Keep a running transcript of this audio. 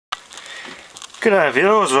G'day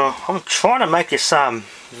viewers, well, I'm trying to make this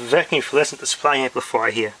vacuum fluorescent display amplifier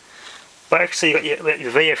here. Basically you got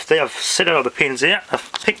your VFD, I've set all the pins out,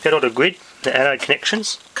 I've picked out all the grid, the anode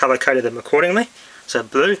connections, colour coded them accordingly. So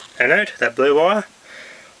blue anode, that blue wire,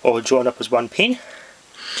 all joined up as one pin.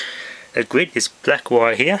 The grid is black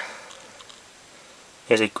wire here.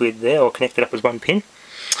 There's a grid there, all connected up as one pin.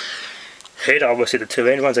 Heater, obviously the two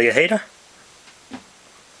end ones are your heater.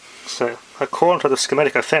 So according to the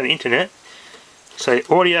schematic I found on the internet, so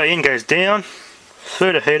audio in goes down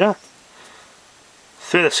through the heater,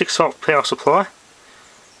 through the 6-volt power supply,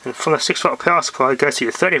 and from the 6-volt power supply it goes to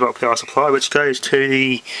your 30-volt power supply, which goes to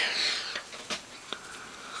the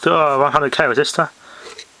 100k resistor,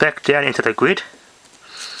 back down into the grid.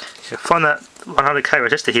 And from that 100k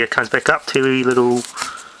resistor here, it comes back up to the little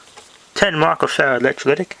 10 microfarad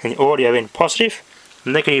electrolytic, and the audio in positive,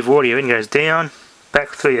 negative audio in goes down, back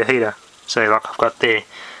through your heater. So like I've got there.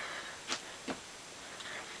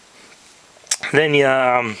 Then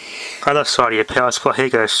your other side of your power supply here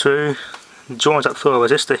goes through, joins up through a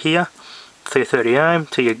resistor here, 330 ohm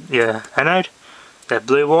to your anode, that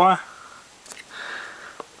blue wire,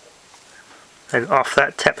 and off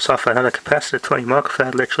that taps off another capacitor, 20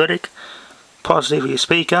 microfarad electrolytic. Positive of your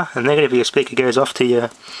speaker, and negative of your speaker goes off to your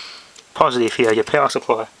positive here, your power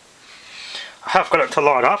supply. I have got it to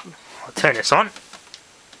light up. I'll turn this on,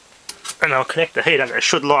 and I'll connect the heater, and it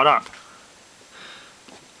should light up.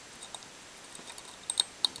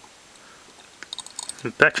 The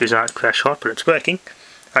batteries aren't crash hot, but it's working.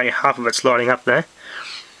 Only half of it's lighting up there.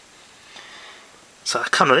 So I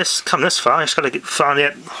come this far. I just got to find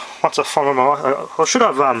out what's a follow my. I should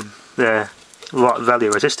have the right value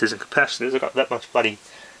resistors and capacitors. I've got that much bloody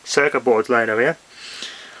circuit boards laying around.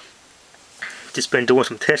 Just been doing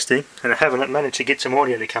some testing, and I haven't managed to get some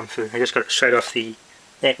audio to come through. I just got it straight off the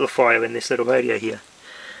amplifier in this little radio here.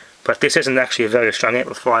 But this isn't actually a very strong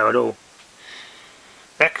amplifier at all.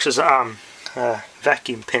 Acts as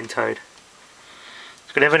vacuum pentode.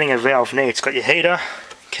 It's got everything a valve needs. It's got your heater,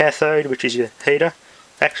 cathode, which is your heater,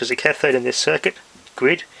 acts as a cathode in this circuit,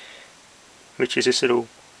 grid, which is this little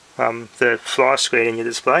the fly screen in your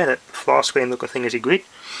display. That fly screen looking thing is your grid,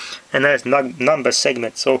 and those number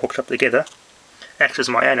segments all hooked up together acts as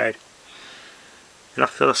my anode. And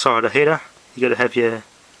off the other side of the heater you got to have your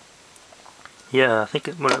I think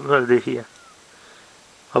what I do here,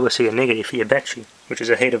 obviously a negative for your battery, which is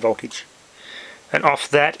a heater voltage. And off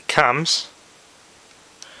that comes,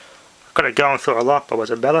 I've got it going through a light bulb as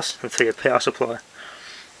a ballast and through your power supply.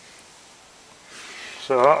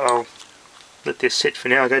 So I'll let this sit for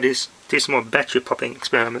now. I'll go do some more battery popping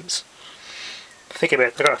experiments. Think about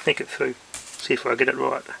it, I've got to think it through, see if I get it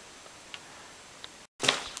right.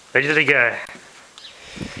 Ready to go.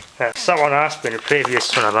 Now, someone asked me in the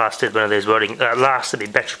previous when I last did one of these battery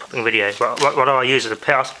popping videos, what I use as a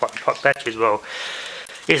power supply to pop batteries, well,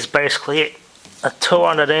 is basically it. A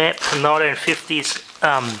 200 amp 1950s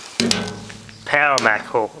Power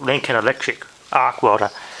Mac or Lincoln Electric arc welder.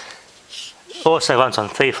 Also runs on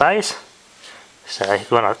 3-phase, so you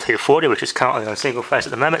run on 240, which is currently on single phase at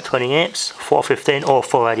the moment, 20 amps, 415 or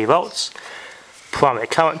 480 volts. Primary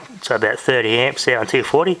current, so about 30 amps there on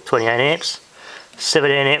 240, 28 amps,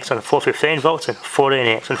 17 amps on 415 volts, and 14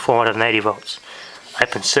 amps on 480 volts.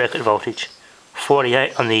 Open circuit voltage,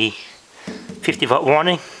 48 on the 50 volt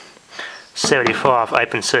winding, 75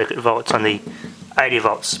 open circuit volts on the 80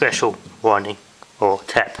 volt special winding or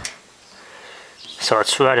tap. So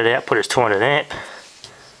its rated output is 200 amp.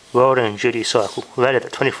 Welding and duty cycle rated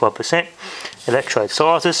at 25%. Electrode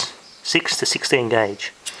sizes 6 to 16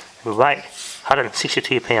 gauge. And weight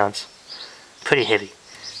 162 pounds. Pretty heavy.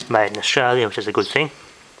 Made in Australia, which is a good thing.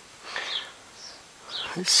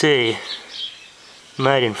 Let's see.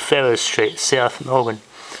 Made in Ferrers Street, South Melbourne.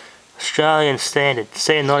 Australian Standard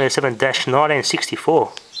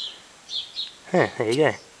C97-1964. Yeah, there you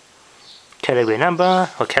go. Category number,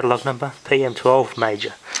 or catalogue number, PM12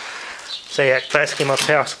 major. So yeah, basically my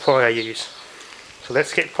power supply I use. So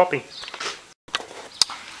let's get popping.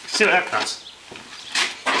 See what happens.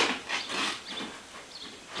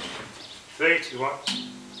 3, 2, 1.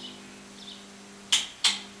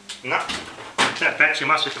 No, that battery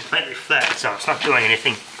must be completely flat, so it's not doing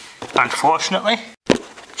anything, unfortunately.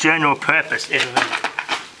 General purpose everything.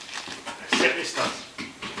 Let's see what this does.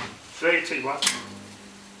 3, 2, 1.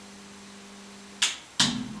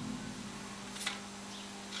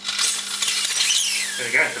 There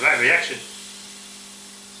we go, delayed reaction.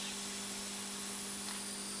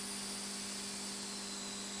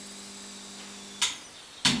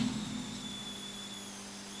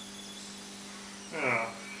 Oh,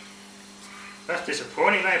 that's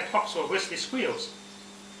disappointing, no pops or whistly squeals.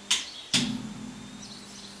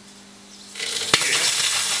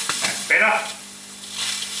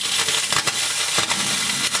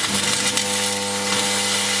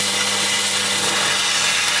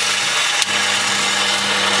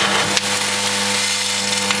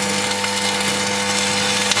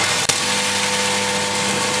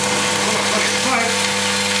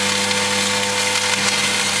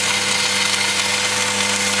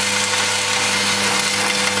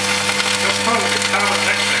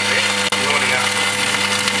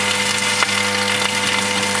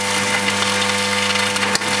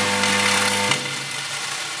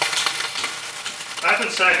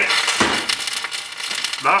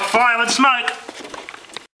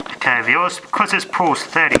 Okay viewers, because this pulls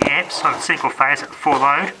 30 amps on single phase at full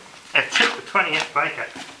load, it tripped the 20 amp breaker.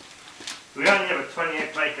 We only have a 20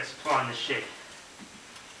 amp breaker supply in this shed.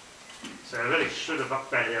 So I really should have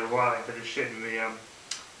upgraded our wiring for this shed and we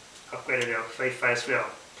upgraded our 3-phase for our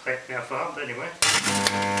plant now farm, but anyway.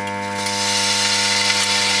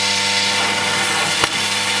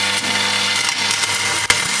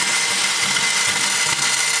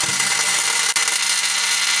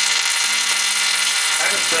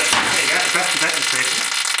 There you go,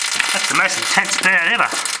 that's the most intense burn ever.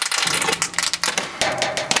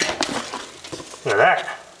 Look at that.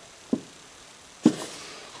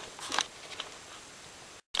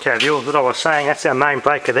 Okay viewers, what I was saying, that's our main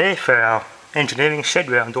breaker there for our engineering shed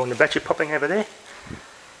where I'm doing the battery popping over there.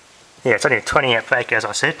 Yeah, it's only a 20 amp breaker as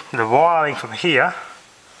I said. The wiring from here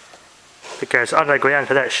that goes underground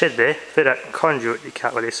to that shed there, through that conduit you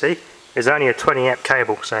can't really see, is only a 20 amp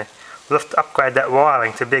cable. So we'll have to upgrade that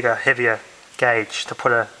wiring to bigger, heavier gauge to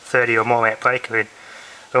put a 30 or more amp breaker in.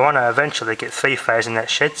 We want to eventually get 3-phase in that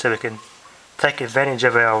shed so we can take advantage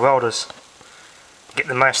of our welders, get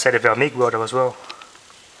the most out of our MIG welder as well.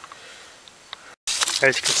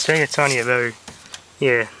 As you can see, it's only a very,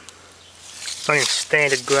 it's only a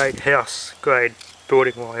standard grade house grade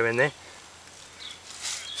building wire in there.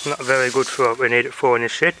 Not very good for what we need it for in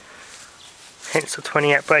this shed. Hence the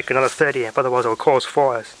 20 amp breaker, another 30 amp, otherwise it'll cause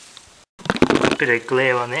fires. A bit of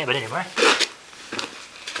glare on there, but anyway.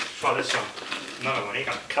 Try this one. Another one here,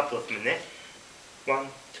 got a couple of them in there. 1,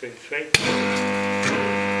 2, 3. Here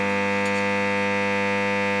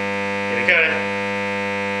we go.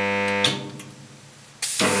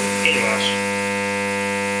 Inrush.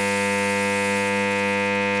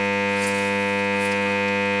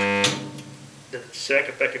 Let the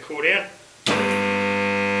circuit breaker cool down.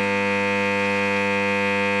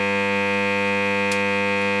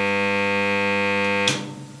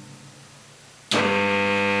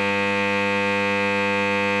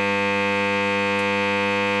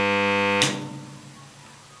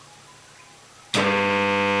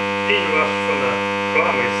 Inrush from the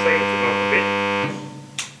primary seems to go a bit.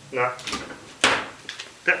 No.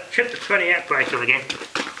 That tripped the 20 amp breaker again.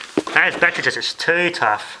 Those batteries are just too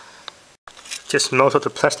tough. Just melted the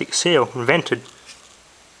plastic seal and vented.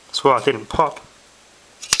 That's why it didn't pop.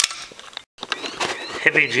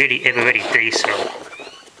 Heavy duty ever ready D cell.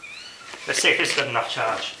 Let's see if this got enough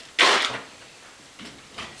charge.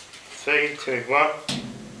 3, 2, 1.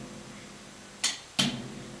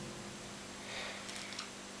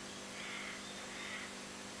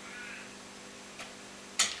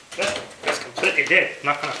 That's completely dead.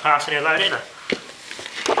 Not going to pass any load either.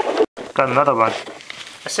 Got another one.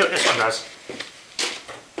 Let's see what this one does.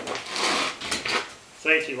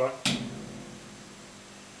 3, 2, 1.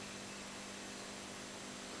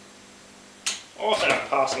 Also not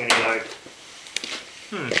passing any load.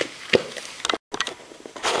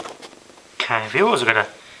 Okay, viewers, we've got a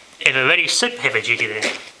ever ready super heavy duty there.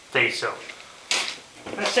 D-cell.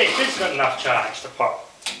 Let's see if this has got enough charge to pop.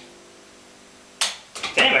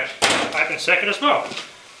 Damn it, open circuit as well.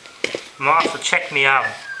 Might have to check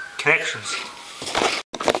my connections.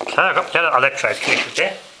 Okay, I've got the other electrode connected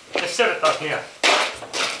there. Let's see what it does now.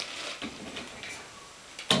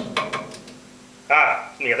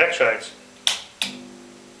 Ah, the electrodes.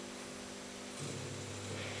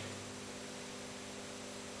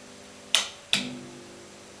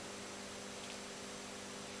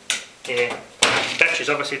 Yeah, battery's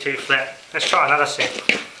obviously too flat. Let's try another set.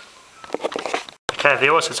 Okay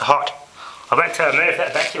viewers, it's hot. I went to remove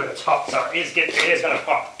that battery when it's hot, so it is going to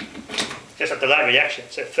pop. Just a delayed reaction.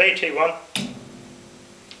 So 3, 2, 1.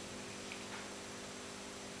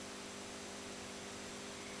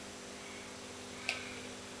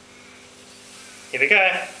 Here we go.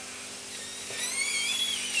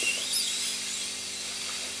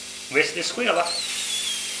 Where's the squealer?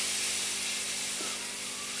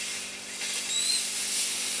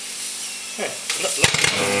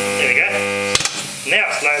 There we go. Now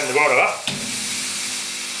it's loading the water up.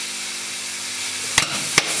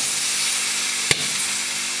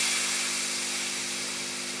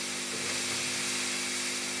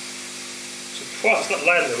 Surprised it's not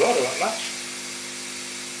loading the water up much.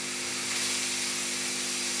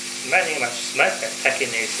 Amazing how much smoke they pack in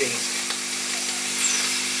these things.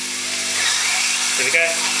 There we go.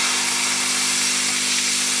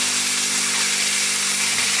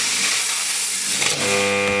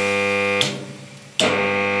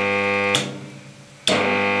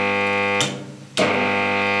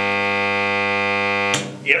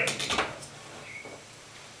 Yep.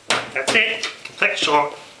 That's it. Complete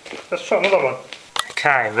short. Let's try another one.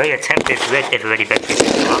 Okay, re-attempt this red ever ready battery.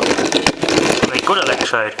 A good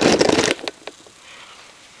electrode.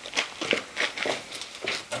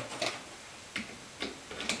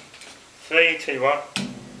 2, 1.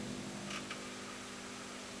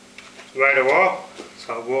 Wait a while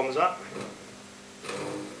so it warms up.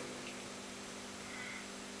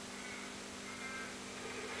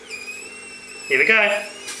 Here we go.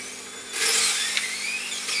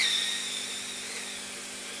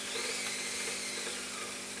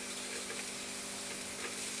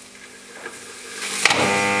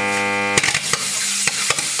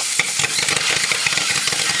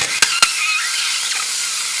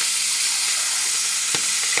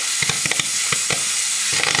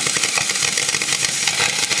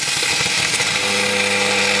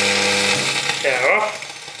 Power off.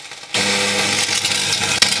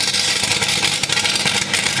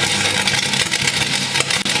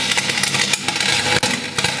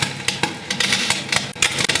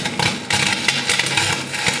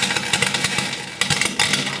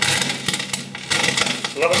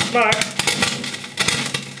 Love and smoke.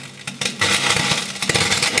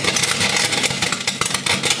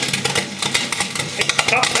 It's a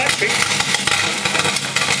tough battery.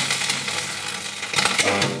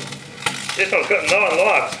 This one's got 9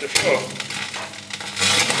 lives for sure.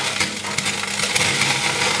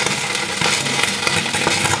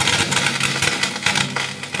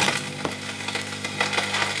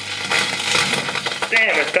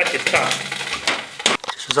 Damn, it's got your tough.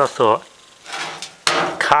 Just as I thought.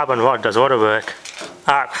 Carbon rod does auto work,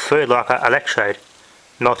 arc through like an electrode,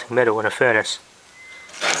 melting metal in a furnace.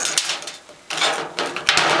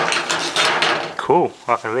 Cool,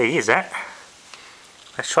 I can really use that.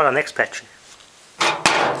 Let's try the next battery.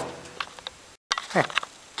 Hey,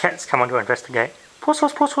 cat's come on to investigate. Puss,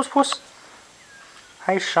 puss, puss, puss, puss.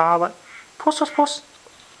 Hey Charlotte. Puss, puss, puss.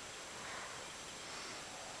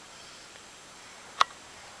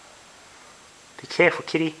 Be careful,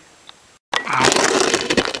 kitty.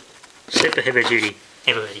 Super heavy duty,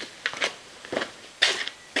 everybody.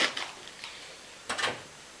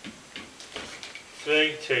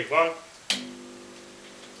 Three, two, 1.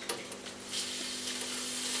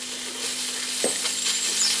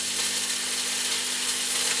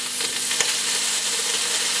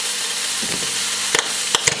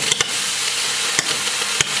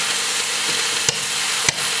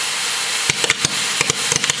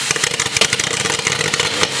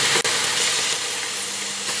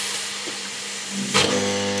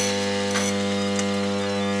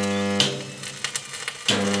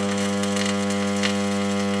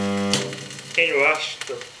 In rush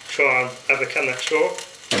to try and overcome that short.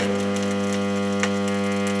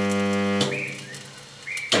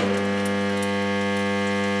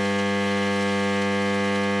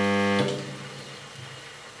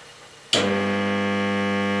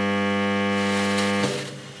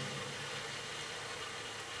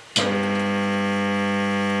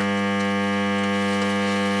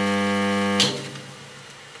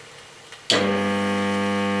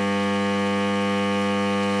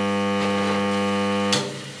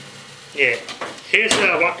 Yeah, here's what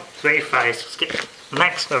I want 3-phase. Let's get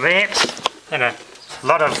maximum amps and a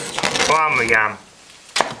lot of primary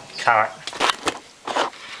current.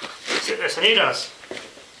 So that's what he does.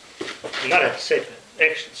 Another super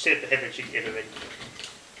heavy duty everybody.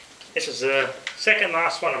 This is the second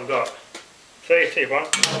last one I've got. 3, 2, 1.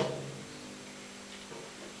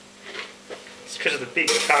 It's because of the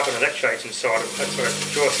big carbon electrodes inside it. That's why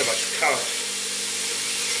it draws so much current.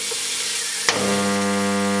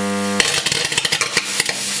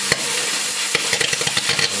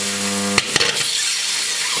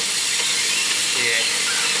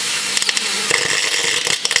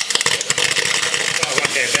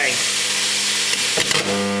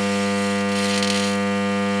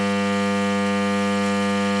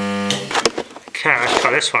 Okay, let's try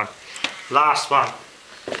this one. Last one.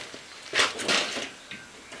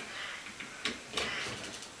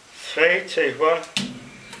 3, 2, 1.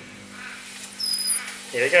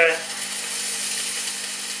 Here we go.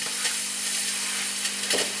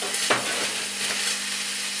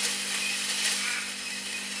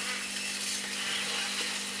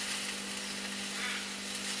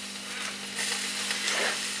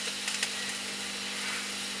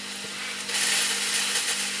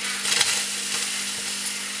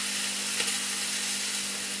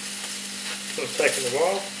 It's taking a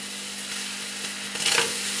while.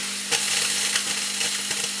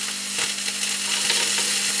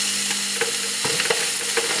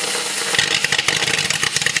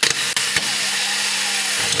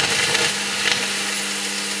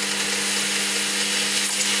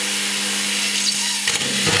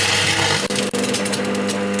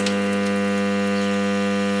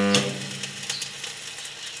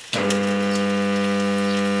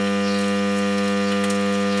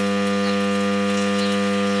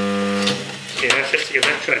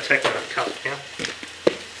 electrode taking a cut now.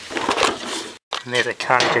 And there's a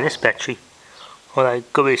carnage in this battery. All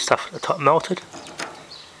that gooey stuff at the top melted.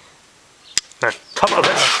 The top of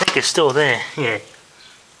it I think is still there, yeah.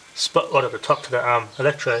 Spot right at the top to the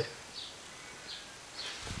electrode.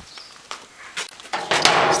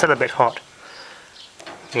 Still a bit hot.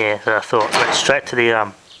 Yeah, so I thought. Went straight to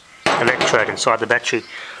the electrode inside the battery.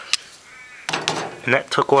 And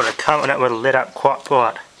that took all the current, and that would have lit up quite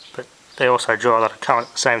bright. But they also draw a lot of current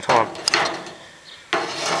at the same time.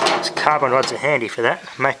 These carbon rods are handy for that.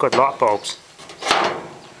 Make good light bulbs.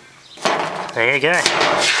 There you go.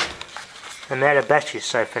 I'm out of batteries,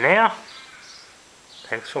 so for now,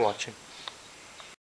 thanks for watching.